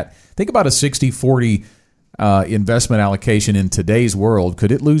about that. Think about a 60-40 investment allocation in today's world.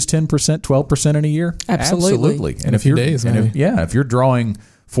 Could it lose 10%, 12% in a year? Absolutely. And if you're drawing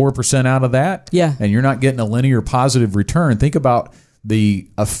 4% out of that, and you're not getting a linear positive return, think about the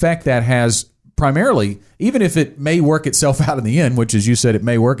effect that has primarily, even if it may work itself out in the end, which as you said, it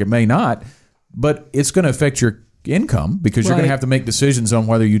may work, it may not, but it's going to affect your income because you're going to have to make decisions on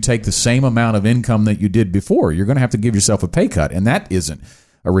whether you take the same amount of income that you did before. You're going to have to give yourself a pay cut, and that isn't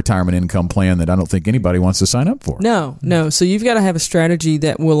a retirement income plan that I don't think anybody wants to sign up for. No. So you've got to have a strategy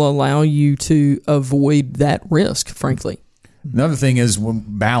that will allow you to avoid that risk, frankly. Another thing is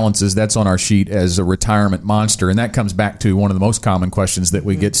balances. That's on our sheet as a retirement monster, and that comes back to one of the most common questions that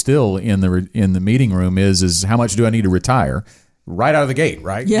we get still in the meeting room is how much do I need to retire right out of the gate,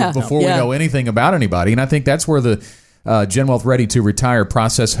 right? Yeah. Before we know anything about anybody. And I think that's where the GenWealth Ready to Retire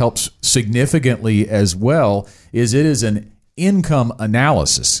process helps significantly as well. It is an income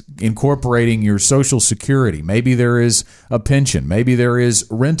analysis, incorporating your Social Security. Maybe there is a pension. Maybe there is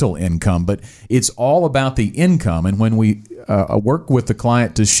rental income, but it's all about the income. And when we work with the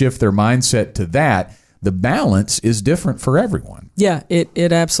client to shift their mindset to that, the balance is different for everyone. Yeah,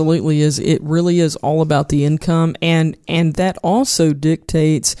 it absolutely is. It really is all about the income, and that also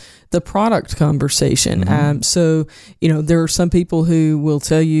dictates the product conversation. So, there are some people who will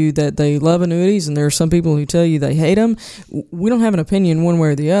tell you that they love annuities, and there are some people who tell you they hate them. We don't have an opinion one way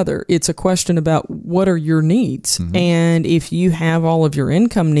or the other. It's a question about what are your needs. And if you have all of your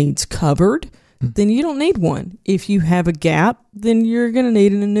income needs covered, then you don't need one. If you have a gap, then you're going to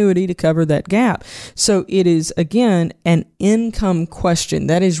need an annuity to cover that gap. So it is, again, an income question.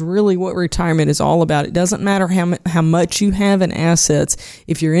 That is really what retirement is all about. It doesn't matter how much you have in assets.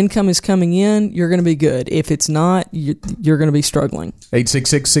 If your income is coming in, you're going to be good. If it's not, you're going to be struggling.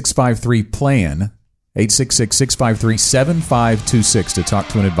 866-653-PLAN, 866-653-7526 to talk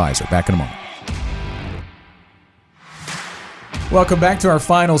to an advisor. Back in a moment. Welcome back to our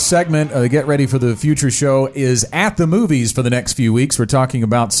final segment. Get Ready for the Future show is at the movies for the next few weeks. We're talking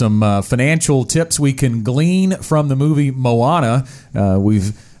about some financial tips we can glean from the movie Moana.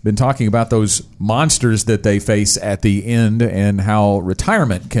 We've been talking about those monsters that they face at the end and how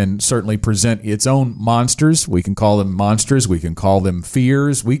retirement can certainly present its own monsters. We can call them monsters. We can call them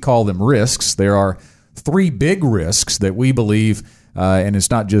fears. We call them risks. There are 3 big risks that we believe, and it's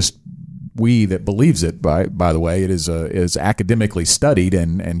not just we that believes it, by the way. It is academically studied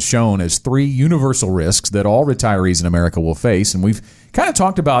and shown as 3 universal risks that all retirees in America will face. And we've kind of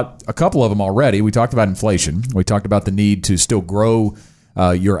talked about a couple of them already. We talked about inflation. We talked about the need to still grow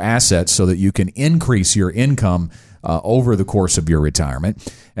your assets so that you can increase your income over the course of your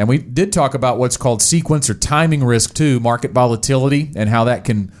retirement. And we did talk about what's called sequence or timing risk too, market volatility, and how that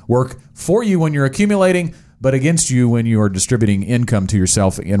can work for you when you're accumulating, but against you when you are distributing income to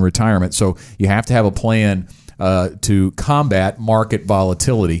yourself in retirement. So you have to have a plan to combat market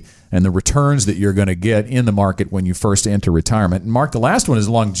volatility and the returns that you're going to get in the market when you first enter retirement. And Mark, the last one is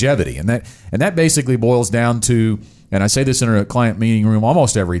longevity, and that basically boils down to, and I say this in a client meeting room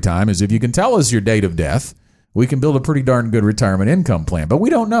almost every time, is if you can tell us your date of death, we can build a pretty darn good retirement income plan. But we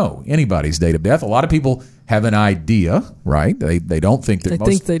don't know anybody's date of death. A lot of people have an idea, right? They don't think that they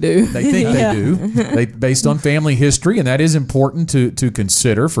think they do. They think they do, based on family history, and that is important to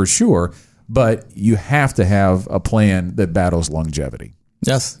consider for sure. But you have to have a plan that battles longevity.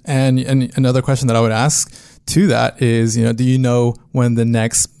 Yes, and another question that I would ask to that is, do you know when the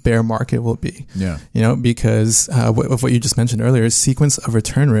next bear market will be? Yeah. Because of what you just mentioned earlier, sequence of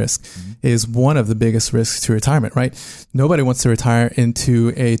return risk is one of the biggest risks to retirement, right? Nobody wants to retire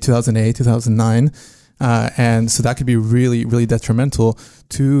into a 2008, 2009. And so that could be really, really detrimental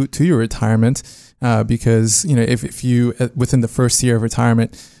to your retirement, because, if you, within the first year of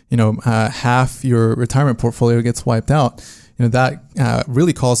retirement, half your retirement portfolio gets wiped out, that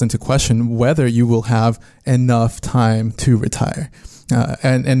really calls into question whether you will have enough time to retire.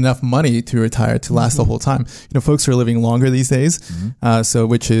 And enough money to retire to last the whole time. Folks are living longer these days, so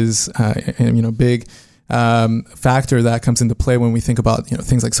which is big factor that comes into play when we think about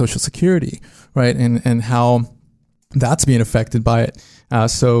things like Social Security, right, and how that's being affected by it.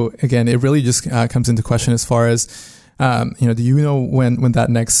 So again, it really just comes into question as far as do you know when that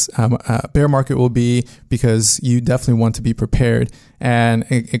next bear market will be? Because you definitely want to be prepared. And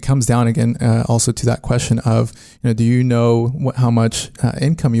it comes down again also to that question of, do you know how much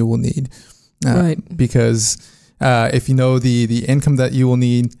income you will need? Right. Because if you know the income that you will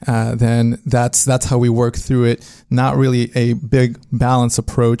need, then that's how we work through it. Not really a big balance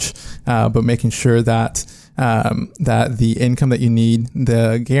approach, but making sure that that the income that you need,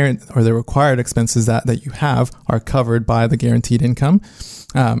 the required expenses that you have are covered by the guaranteed income.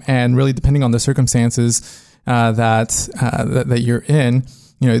 And really depending on the circumstances that you're in,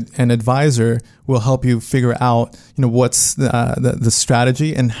 an advisor will help you figure out, what's the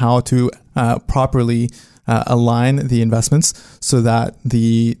strategy and how to properly align the investments so that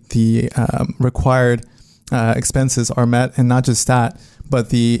the required expenses are met, and not just that,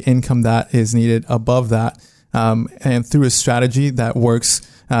 but the income that is needed above that, and through a strategy that works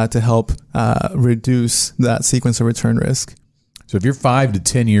to help reduce that sequence of return risk. So if you're 5 to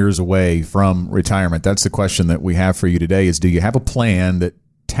 10 years away from retirement, that's the question that we have for you today is, do you have a plan that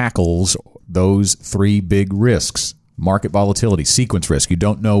tackles those 3 big risks? Market volatility, sequence risk. You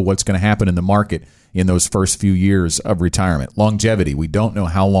don't know what's going to happen in the market in those first few years of retirement. Longevity. We don't know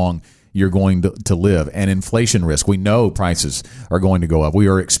how long you're going to live. And inflation risk. We know prices are going to go up. We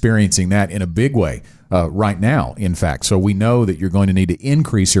are experiencing that in a big way right now, in fact. So we know that you're going to need to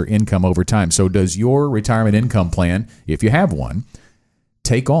increase your income over time. So does your retirement income plan, if you have one,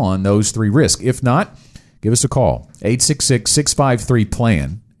 take on those 3 risks? If not, give us a call.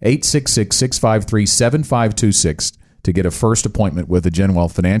 866-653-PLAN, 866-653-7526 to get a first appointment with a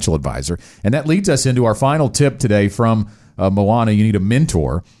GenWealth financial advisor. And that leads us into our final tip today from Moana. You need a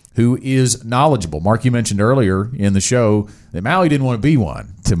mentor who is knowledgeable. Mark, you mentioned earlier in the show that Maui didn't want to be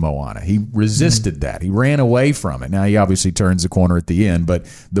one to Moana. He resisted that. He ran away from it. Now, he obviously turns the corner at the end, but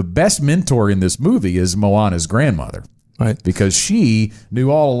the best mentor in this movie is Moana's grandmother. Right. Because she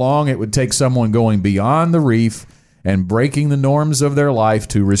knew all along it would take someone going beyond the reef and breaking the norms of their life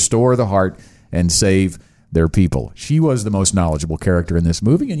to restore the heart and save their people. She was the most knowledgeable character in this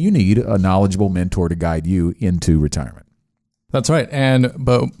movie, and you need a knowledgeable mentor to guide you into retirement. That's right.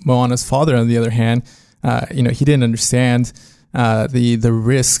 But Moana's father, on the other hand, he didn't understand the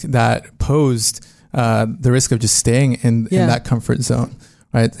risk that posed, the risk of just staying in that comfort zone.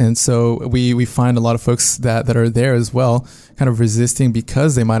 Right. And so we find a lot of folks that are there as well, kind of resisting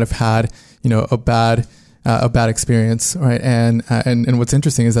because they might have had, a bad experience. Right. And what's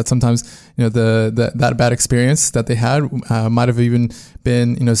interesting is that sometimes, that bad experience that they had might have even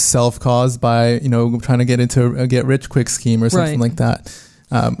been, self-caused by, trying to get into a get rich quick scheme or something like that.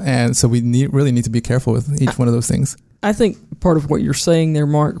 And so we really need to be careful with each one of those things. I think part of what you're saying there,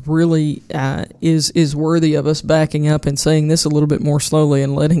 Mark, really is worthy of us backing up and saying this a little bit more slowly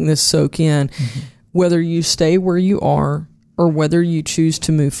and letting this soak in. Mm-hmm. Whether you stay where you are or whether you choose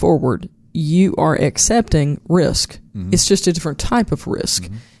to move forward, you are accepting risk. Mm-hmm. It's just a different type of risk.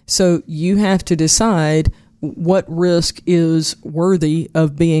 Mm-hmm. So you have to decide what risk is worthy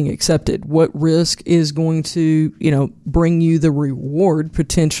of being accepted, what risk is going to, bring you the reward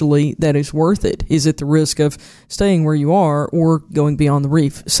potentially that is worth it. Is it the risk of staying where you are or going beyond the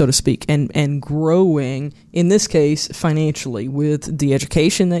reef, so to speak, and growing, in this case, financially with the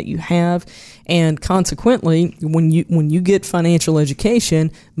education that you have? And consequently, when you get financial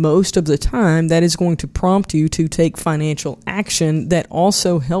education, most of the time that is going to prompt you to take financial action that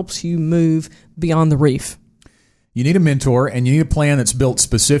also helps you move beyond the reef. You need a mentor, and you need a plan that's built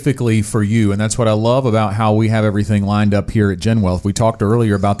specifically for you, and that's what I love about how we have everything lined up here at GenWealth. We talked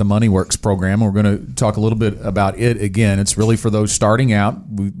earlier about the MoneyWorks program. We're going to talk a little bit about it again. It's really for those starting out.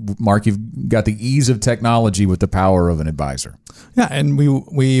 Mark, you've got the ease of technology with the power of an advisor. Yeah, and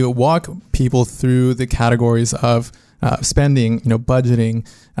we walk people through the categories of spending, budgeting,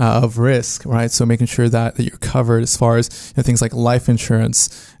 of risk, right? So making sure that you're covered as far as things like life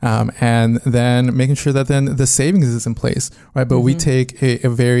insurance, and then making sure that then the savings is in place, right? But we take a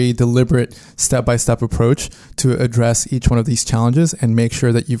very deliberate step-by-step approach to address each one of these challenges and make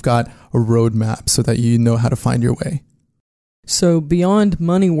sure that you've got a roadmap so that you know how to find your way. So beyond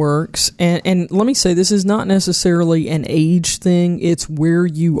MoneyWorks, and let me say, this is not necessarily an age thing. It's where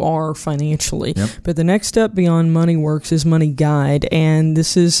you are financially. Yep. But the next step beyond MoneyWorks is Money Guide. And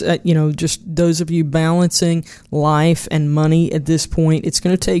this is, just those of you balancing life and money at this point. It's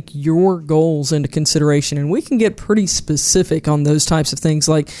going to take your goals into consideration. And we can get pretty specific on those types of things,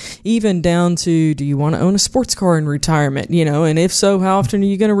 like even down to, do you want to own a sports car in retirement? And if so, how often are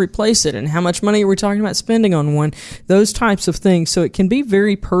you going to replace it? And how much money are we talking about spending on one? Those types of things. So it can be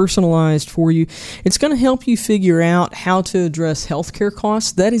very personalized for you. It's going to help you figure out how to address healthcare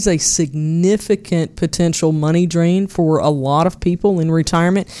costs. That is a significant potential money drain for a lot of people in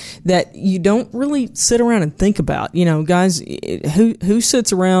retirement that you don't really sit around and think about. Guys, who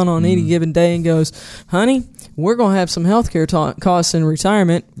sits around on any given day and goes, honey, we're going to have some healthcare costs in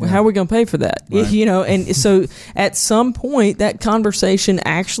retirement. Yeah. How are we going to pay for that? Right. And so at some point that conversation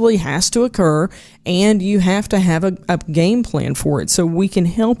actually has to occur, and you have to have a game plan for it. So we can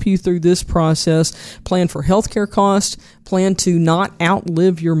help you through this process, plan for healthcare costs, plan to not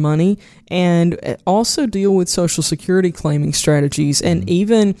outlive your money, and also deal with Social Security claiming strategies, and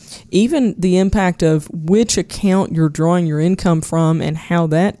even the impact of which account you're drawing your income from and how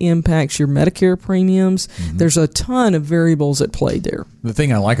that impacts your Medicare premiums. Mm-hmm. There's a ton of variables at play there. The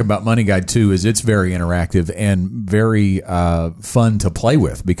thing I like about Money Guide, too, is it's very interactive and very fun to play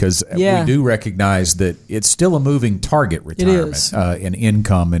with, because we do recognize that it's still a moving target, retirement and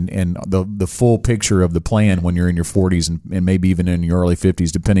income, and the full picture of the plan when you're in your 40s and maybe even in your early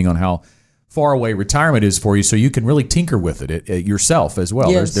 50s, depending on how far away retirement is for you, so you can really tinker with it yourself as well.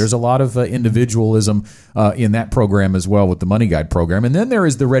 Yes. There's a lot of individualism in that program as well with the Money Guide program. And then there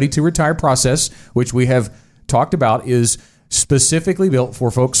is the Ready to Retire process, which we have talked about is specifically built for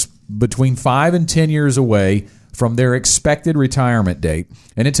folks between 5 and 10 years away from their expected retirement date.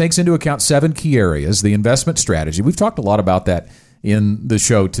 And it takes into account 7 key areas. The investment strategy. We've talked a lot about that in the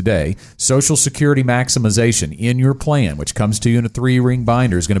show today. Social Security maximization in your plan, which comes to you in a 3-ring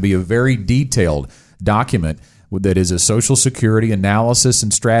binder, is going to be a very detailed document that is a Social Security analysis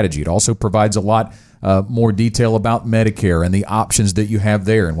and strategy. It also provides a lot more detail about Medicare and the options that you have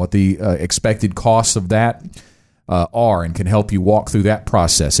there and what the expected costs of that are and can help you walk through that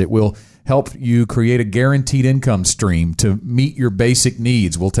process. It will help you create a guaranteed income stream to meet your basic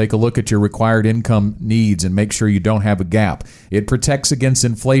needs. We'll take a look at your required income needs and make sure you don't have a gap. It protects against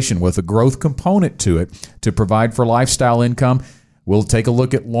inflation with a growth component to it to provide for lifestyle income. We'll take a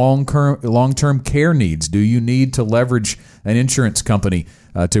look at long-term care needs. Do you need to leverage an insurance company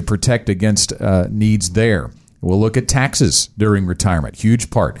to protect against needs there? We'll look at taxes during retirement,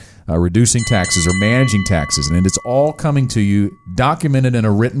 huge part, reducing taxes or managing taxes. And it's all coming to you documented in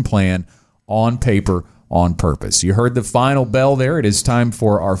a written plan on paper, on purpose. You heard the final bell there. It is time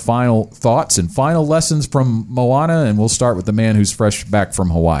for our final thoughts and final lessons from Moana, and we'll start with the man who's fresh back from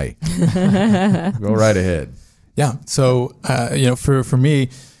Hawaii. Go right ahead. Yeah. So, for me,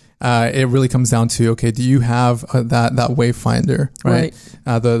 it really comes down to, okay, do you have that wayfinder, right?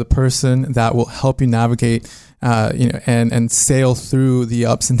 The person that will help you navigate, and sail through the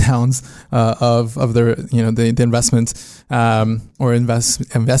ups and downs of the investments or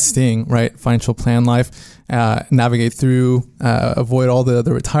investing, right? Financial plan life, navigate through, avoid all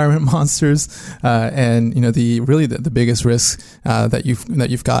the retirement monsters, and the biggest risk that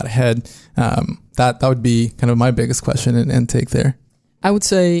you've got ahead. That would be kind of my biggest question and take there. I would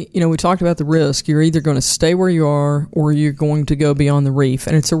say, we talked about the risk. You're either going to stay where you are or you're going to go beyond the reef.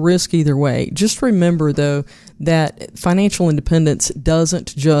 And it's a risk either way. Just remember, though, that financial independence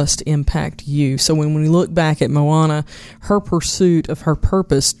doesn't just impact you. So when we look back at Moana, her pursuit of her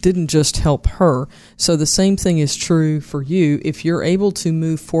purpose didn't just help her. So the same thing is true for you. If you're able to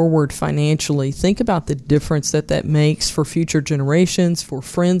move forward financially, think about the difference that makes for future generations, for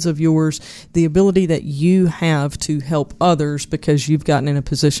friends of yours, the ability that you have to help others because you've gotten in a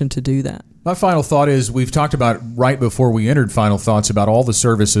position to do that. My final thought is we've talked about right before we entered final thoughts about all the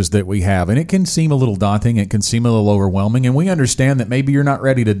services that we have, and it can seem a little daunting. It can seem a little overwhelming, and we understand that maybe you're not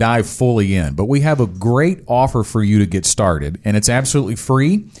ready to dive fully in, but we have a great offer for you to get started, and it's absolutely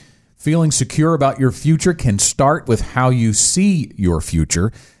free. Feeling secure about your future can start with how you see your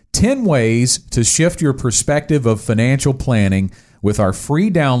future. 10 ways to shift your perspective of financial planning with our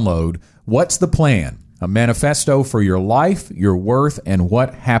free download, What's the Plan? A manifesto for your life, your worth, and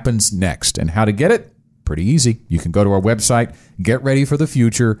what happens next. And how to get it? Pretty easy. You can go to our website,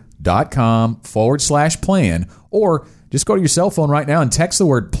 getreadyforthefuture.com/plan, or just go to your cell phone right now and text the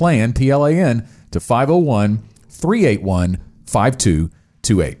word PLAN, P-L-A-N, to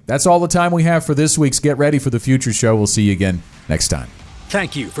 501-381-5228. That's all the time we have for this week's Get Ready for the Future show. We'll see you again next time.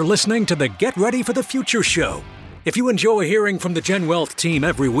 Thank you for listening to the Get Ready for the Future show. If you enjoy hearing from the GenWealth team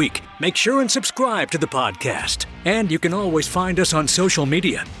every week, make sure and subscribe to the podcast. And you can always find us on social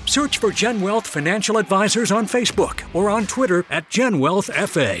media. Search for GenWealth Financial Advisors on Facebook or on Twitter at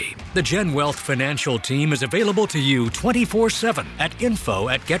GenWealthFA. The GenWealth Financial team is available to you 24/7 at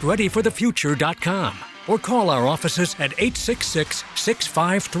info@getreadyforthefuture.com or call our offices at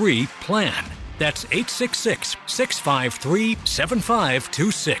 866-653-PLAN. That's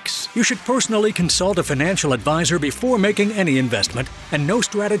 866-653-7526. You should personally consult a financial advisor before making any investment, and no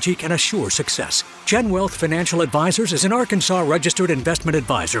strategy can assure success. GenWealth Financial Advisors is an Arkansas registered investment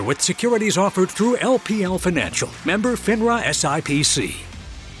advisor with securities offered through LPL Financial, member FINRA SIPC.